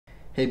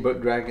Hey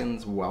Book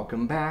Dragons,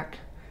 welcome back.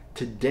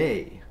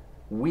 Today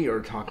we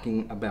are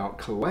talking about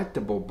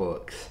collectible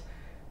books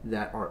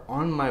that are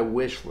on my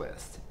wish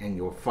list, and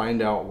you'll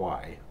find out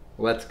why.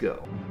 Let's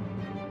go.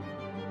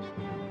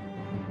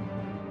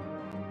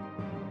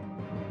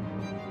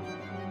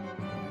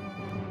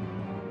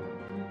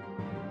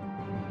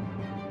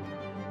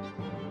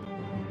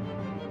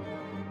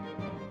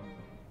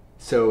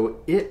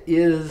 So it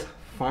is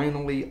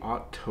finally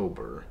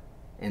October,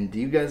 and do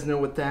you guys know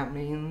what that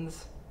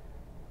means?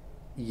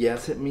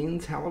 Yes, it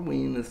means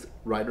Halloween is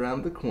right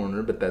around the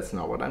corner, but that's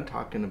not what I'm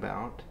talking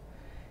about.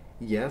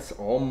 Yes,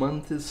 all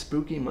month is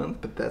spooky month,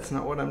 but that's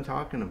not what I'm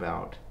talking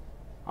about.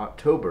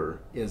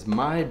 October is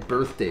my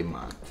birthday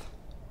month.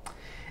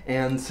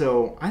 And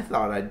so I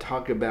thought I'd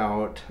talk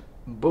about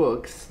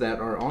books that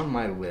are on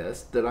my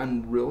list that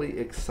I'm really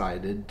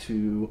excited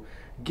to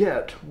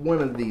get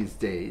one of these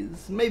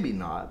days. Maybe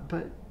not,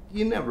 but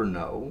you never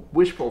know.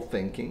 Wishful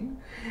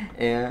thinking.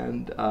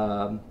 And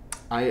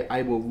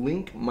I will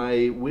link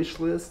my wish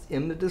list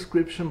in the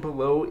description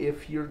below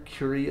if you're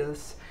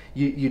curious.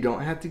 You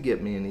don't have to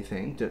get me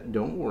anything.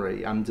 Don't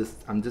worry. I'm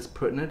just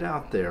putting it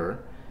out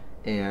there,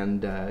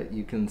 and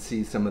you can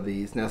see some of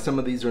these. Now, some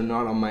of these are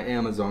not on my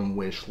Amazon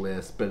wish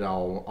list, but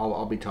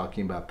I'll be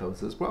talking about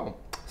those as well.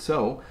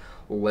 So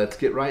let's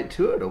get right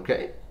to it,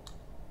 okay?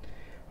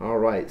 All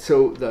right.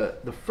 So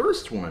the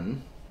first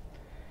one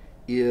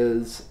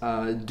is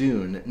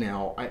Dune.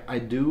 Now, I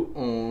do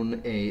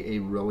own a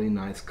really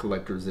nice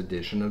collector's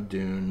edition of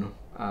Dune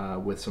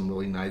with some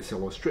really nice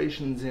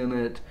illustrations in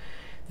it.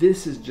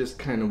 This is just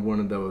kind of one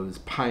of those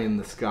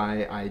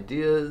pie-in-the-sky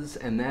ideas,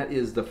 and that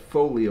is the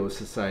Folio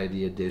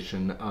Society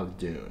edition of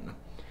Dune.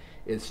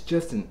 It's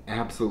just an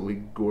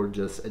absolutely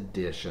gorgeous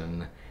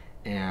edition,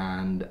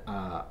 and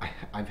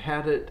I've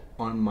had it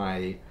on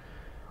my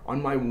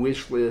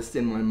wish list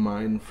in my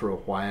mind for a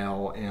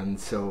while, and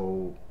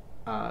so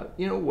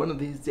you know, one of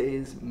these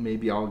days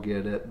maybe I'll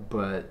get it,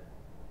 but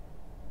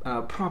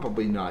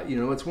probably not. You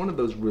know, it's one of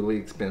those really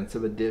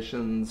expensive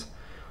editions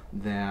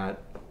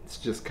that it's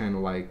just kind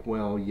of like,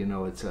 well, you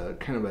know, it's a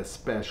kind of a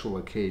special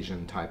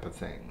occasion type of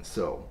thing.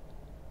 So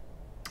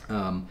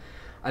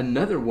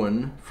another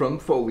one from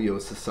Folio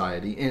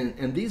Society,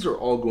 and these are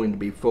all going to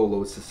be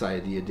Folio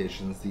Society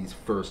editions, these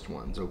first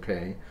ones,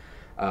 okay?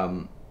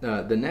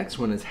 The next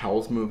one is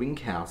Howl's Moving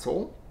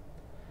Castle.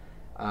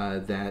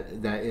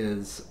 That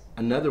is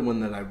another one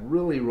that I've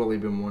really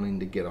been wanting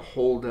to get a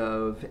hold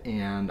of,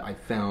 and I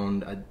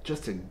found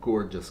just a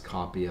gorgeous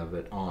copy of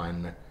it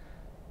on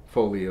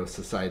Folio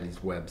Society's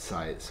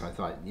website. So I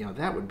thought, you know,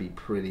 that would be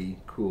pretty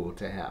cool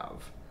to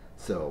have.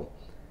 So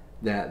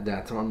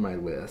that's on my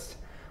list.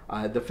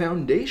 The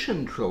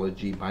Foundation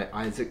trilogy by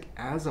Isaac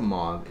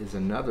Asimov is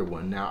another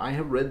one. Now, I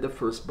have read the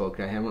first book.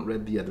 I haven't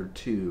read the other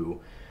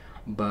two,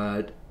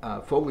 but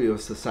Folio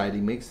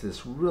Society makes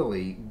this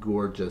really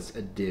gorgeous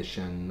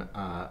edition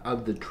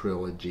of the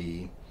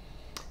trilogy,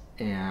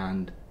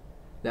 and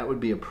that would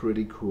be a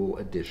pretty cool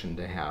edition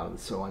to have.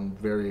 So I'm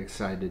very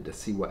excited to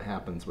see what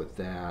happens with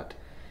that,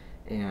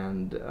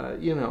 and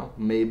you know,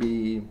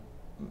 maybe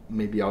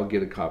I'll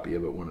get a copy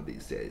of it one of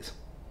these days.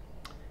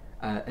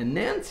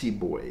 Anansi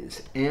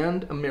Boys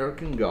and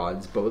American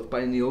Gods, both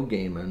by Neil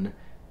Gaiman,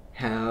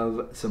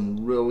 have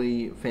some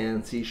really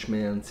fancy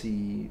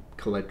schmancy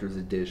collector's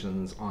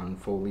editions on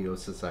Folio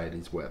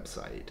Society's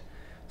website.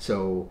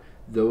 So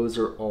those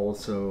are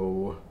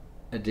also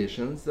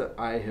editions that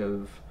I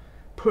have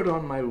put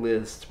on my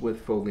list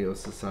with Folio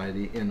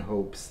Society in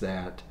hopes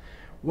that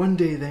one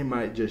day they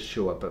might just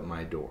show up at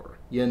my door.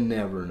 You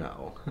never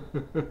know.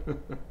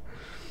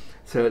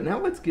 So now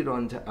let's get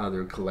on to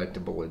other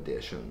collectible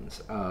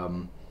editions.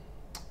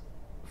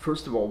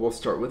 First of all, we'll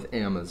start with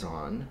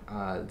Amazon.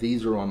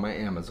 These are on my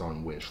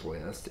Amazon wish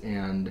list,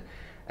 and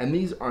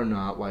these are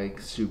not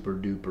like super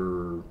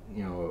duper,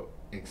 you know,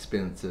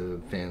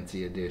 expensive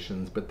fancy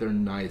editions, but they're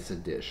nice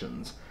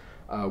editions.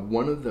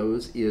 One of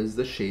those is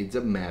the Shades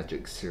of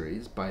Magic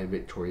series by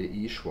Victoria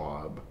E.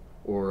 Schwab,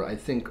 or I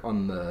think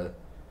on the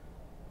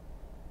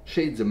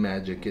Shades of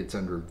Magic it's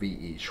under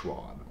V.E.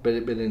 Schwab, but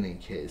in any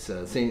case,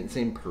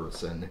 same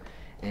person.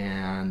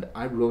 And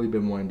I've really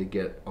been wanting to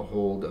get a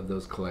hold of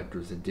those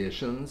collector's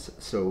editions,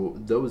 so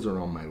those are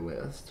on my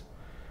list.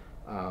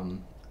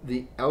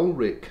 The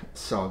Elric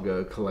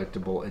Saga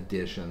collectible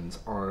editions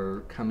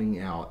are coming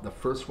out. The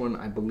first one,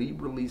 I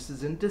believe,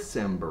 releases in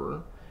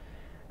December,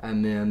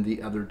 and then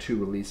the other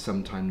two release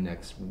sometime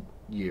next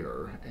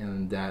year,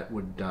 and that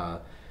would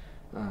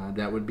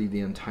be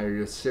the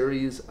entire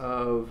series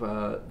of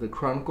the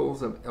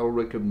Chronicles of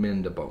Elric of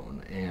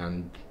Mendibone,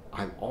 and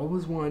I've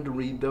always wanted to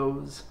read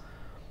those.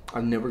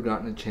 I've never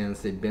gotten a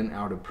chance. They've been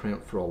out of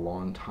print for a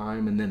long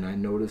time, and then I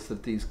noticed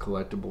that these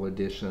collectible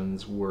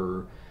editions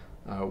were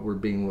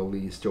being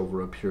released over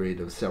a period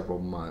of several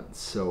months.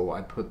 So I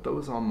put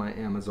those on my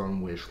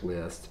Amazon wish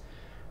list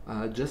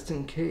just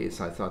in case.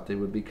 I thought they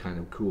would be kind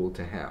of cool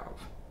to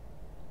have.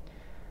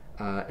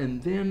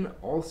 And then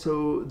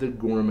also the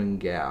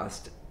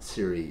Gormenghast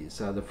series.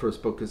 The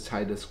first book is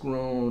Titus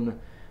Grown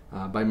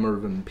by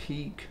Mervyn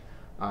Peake.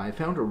 I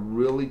found a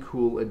really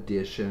cool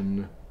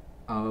edition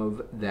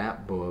of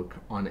that book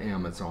on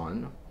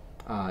Amazon.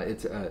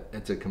 It's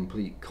a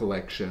complete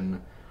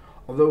collection,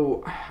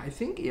 although I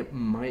think it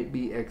might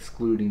be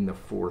excluding the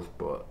fourth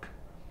book.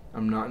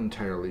 I'm not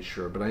entirely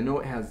sure, but I know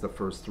it has the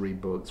first three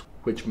books,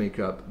 which make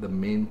up the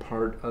main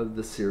part of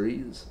the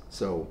series.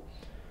 So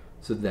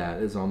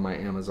that is on my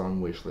Amazon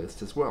wish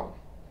list as well.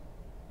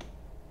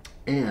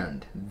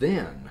 And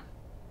then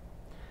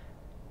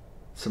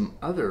some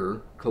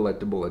other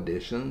collectible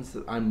editions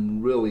that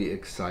I'm really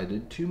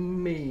excited to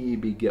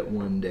maybe get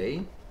one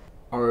day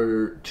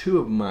are two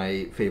of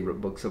my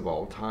favorite books of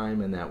all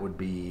time, and that would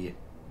be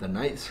The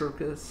Night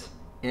Circus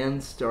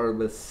and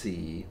Starless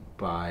Sea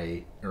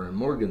by Erin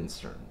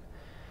Morgenstern.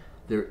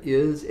 There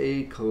is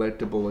a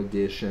collectible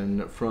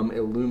edition from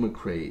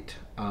Illumicrate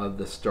of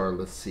The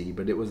Starless Sea,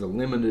 but it was a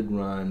limited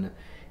run,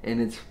 and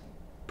it's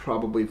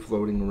probably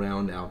floating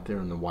around out there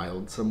in the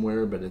wild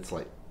somewhere, but it's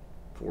like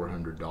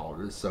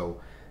 $400, so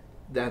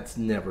that's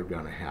never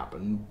going to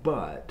happen.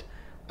 But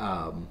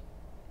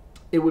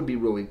it would be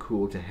really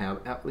cool to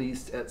have, at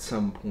least at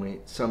some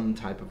point, some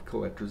type of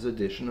collector's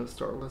edition of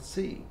Starless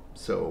Sea.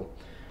 So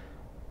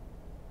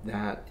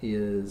that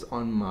is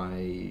on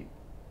my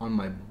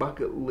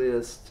bucket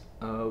list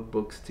of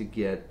books to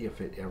get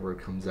if it ever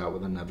comes out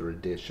with another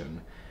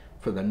edition.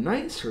 For The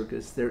Night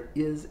Circus, there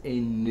is a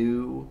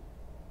new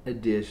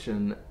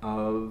edition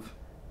of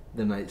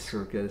The Night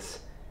Circus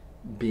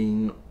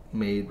being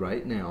made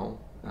right now,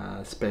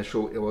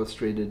 special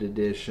illustrated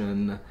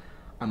edition.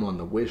 I'm on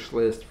the wish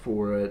list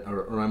for it,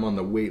 or I'm on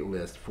the wait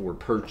list for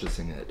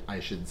purchasing it, I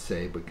should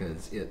say,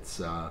 because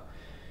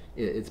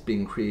it's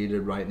being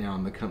created right now,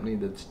 and the company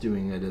that's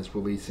doing it is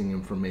releasing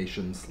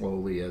information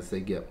slowly as they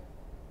get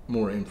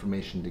more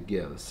information to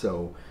give.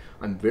 So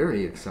I'm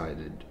very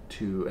excited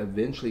to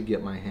eventually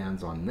get my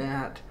hands on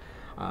that.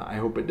 I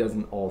hope it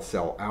doesn't all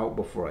sell out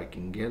before I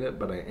can get it,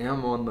 but I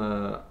am on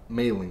the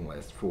mailing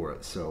list for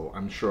it, so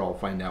I'm sure I'll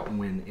find out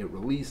when it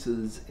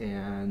releases,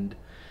 and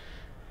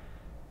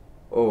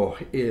oh,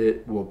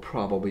 it will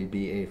probably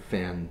be a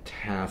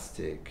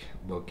fantastic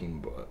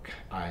looking book,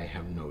 I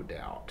have no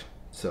doubt.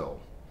 So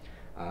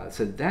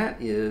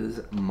that is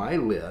my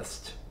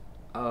list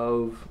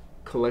of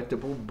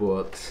collectible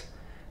books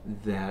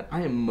that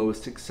I am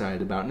most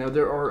excited about. Now,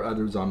 there are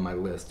others on my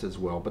list as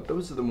well, but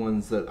those are the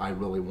ones that I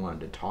really wanted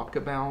to talk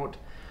about.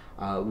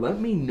 Let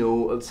me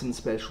know of some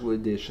special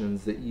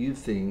editions that you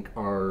think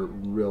are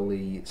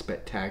really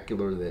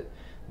spectacular,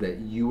 that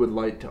you would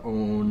like to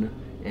own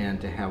and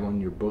to have on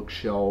your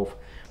bookshelf.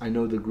 I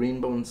know the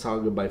Greenbone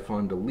Saga by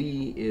Fonda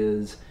Lee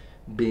is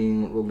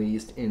being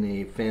released in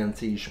a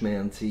fancy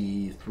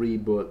schmancy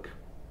 3-book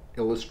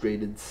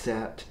illustrated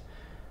set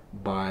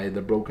by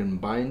The Broken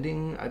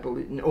Binding, I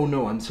believe. Oh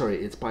no, I'm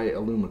sorry, it's by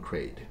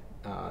Illumicrate.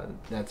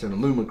 That's an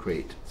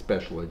Illumicrate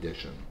special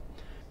edition.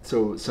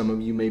 So some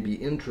of you may be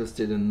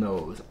interested in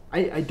those.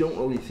 I don't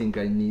really think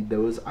I need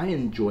those. I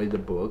enjoy the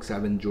books.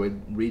 I've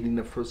enjoyed reading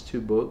the first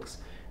 2 books,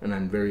 and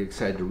I'm very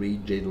excited to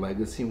read Jade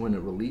Legacy when it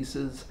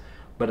releases,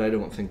 but I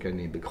don't think I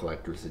need the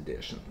collector's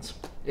editions.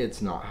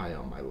 It's not high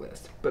on my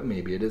list, but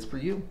maybe it is for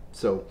you.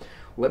 So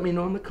let me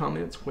know in the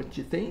comments what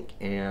you think,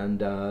 and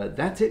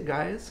that's it,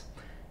 guys.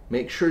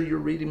 Make sure you're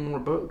reading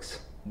more books.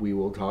 We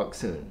will talk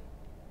soon.